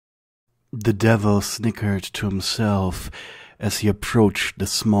The devil snickered to himself as he approached the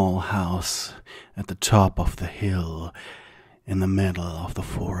small house at the top of the hill in the middle of the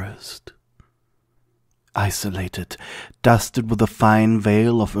forest. Isolated, dusted with a fine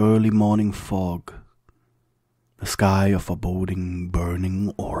veil of early morning fog, the sky a foreboding,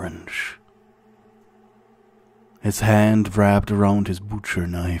 burning orange. His hand wrapped around his butcher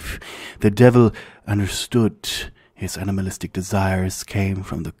knife, the devil understood his animalistic desires came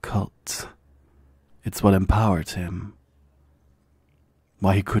from the cult. It's what empowered him.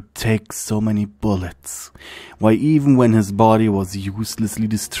 Why he could take so many bullets. Why even when his body was uselessly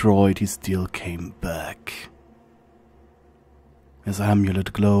destroyed, he still came back. His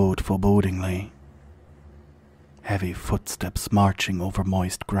amulet glowed forebodingly. Heavy footsteps marching over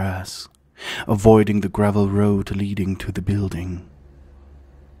moist grass, avoiding the gravel road leading to the building.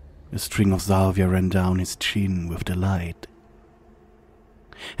 A string of salvia ran down his chin with delight.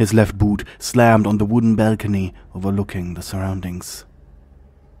 His left boot slammed on the wooden balcony overlooking the surroundings.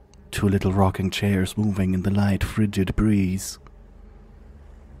 Two little rocking chairs moving in the light, frigid breeze.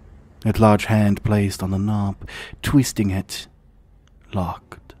 A large hand placed on the knob, twisting it.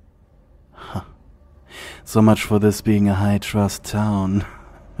 Locked. Huh. So much for this being a high-trust town.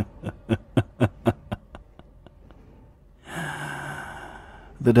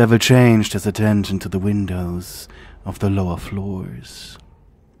 The devil changed his attention to the windows of the lower floors.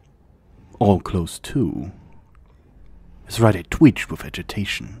 All closed too. His right eye twitched with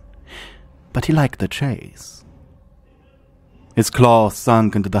agitation, but he liked the chase. His claws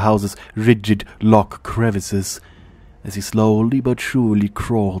sunk into the house's rigid lock crevices as he slowly but surely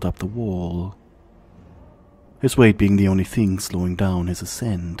crawled up the wall. His weight being the only thing slowing down his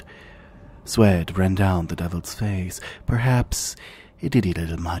ascent. Sweat ran down the devil's face. Perhaps he did eat a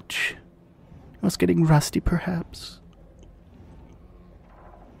little much. He was getting rusty, perhaps.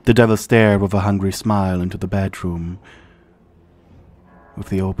 The devil stared with a hungry smile into the bedroom with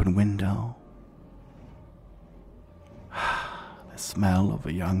the open window. The smell of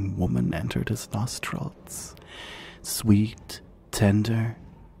a young woman entered his nostrils. Sweet, tender.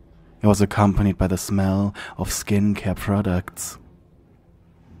 It was accompanied by the smell of skincare products.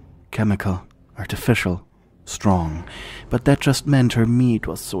 Chemical, artificial, strong, but that just meant her meat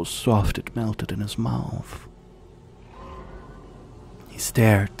was so soft it melted in his mouth. He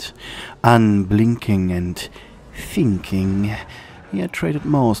stared, unblinking and thinking. He had traded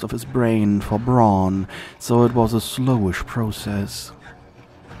most of his brain for brawn, so it was a slowish process.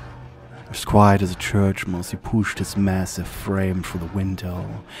 As quiet as a church mouse, he pushed his massive frame through the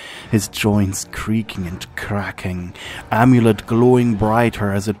window, his joints creaking and cracking, amulet glowing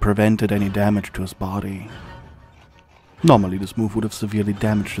brighter as it prevented any damage to his body. Normally this move would have severely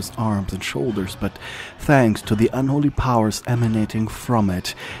damaged his arms and shoulders, but thanks to the unholy powers emanating from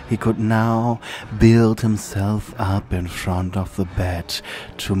it, he could now build himself up in front of the bed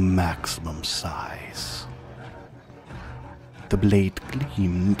to maximum size. The blade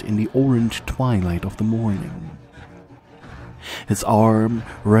gleamed in the orange twilight of the morning. His arm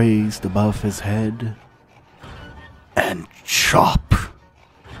raised above his head, and chop!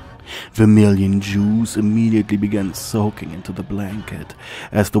 Vermilion juice immediately began soaking into the blanket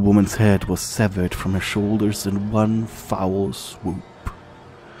as the woman's head was severed from her shoulders in one foul swoop.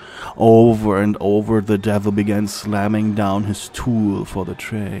 Over and over the devil began slamming down his tool for the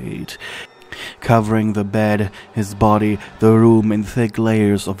trade, covering the bed, his body, the room in thick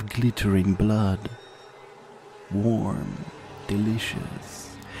layers of glittering blood. Warm,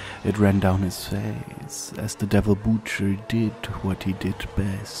 delicious. It ran down his face as the devil butcher did what he did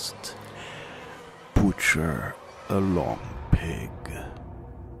best. Butcher a long pig.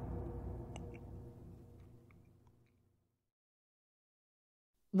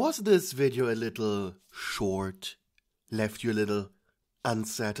 Was this video a little short? Left you a little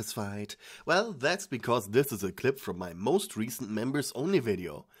unsatisfied? Well, that's because this is a clip from my most recent members only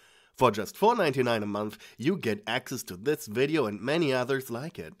video. For just $4.99 a month, you get access to this video and many others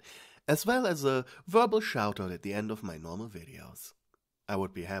like it, as well as a verbal shoutout at the end of my normal videos. I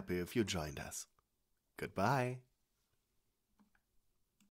would be happy if you joined us. Goodbye.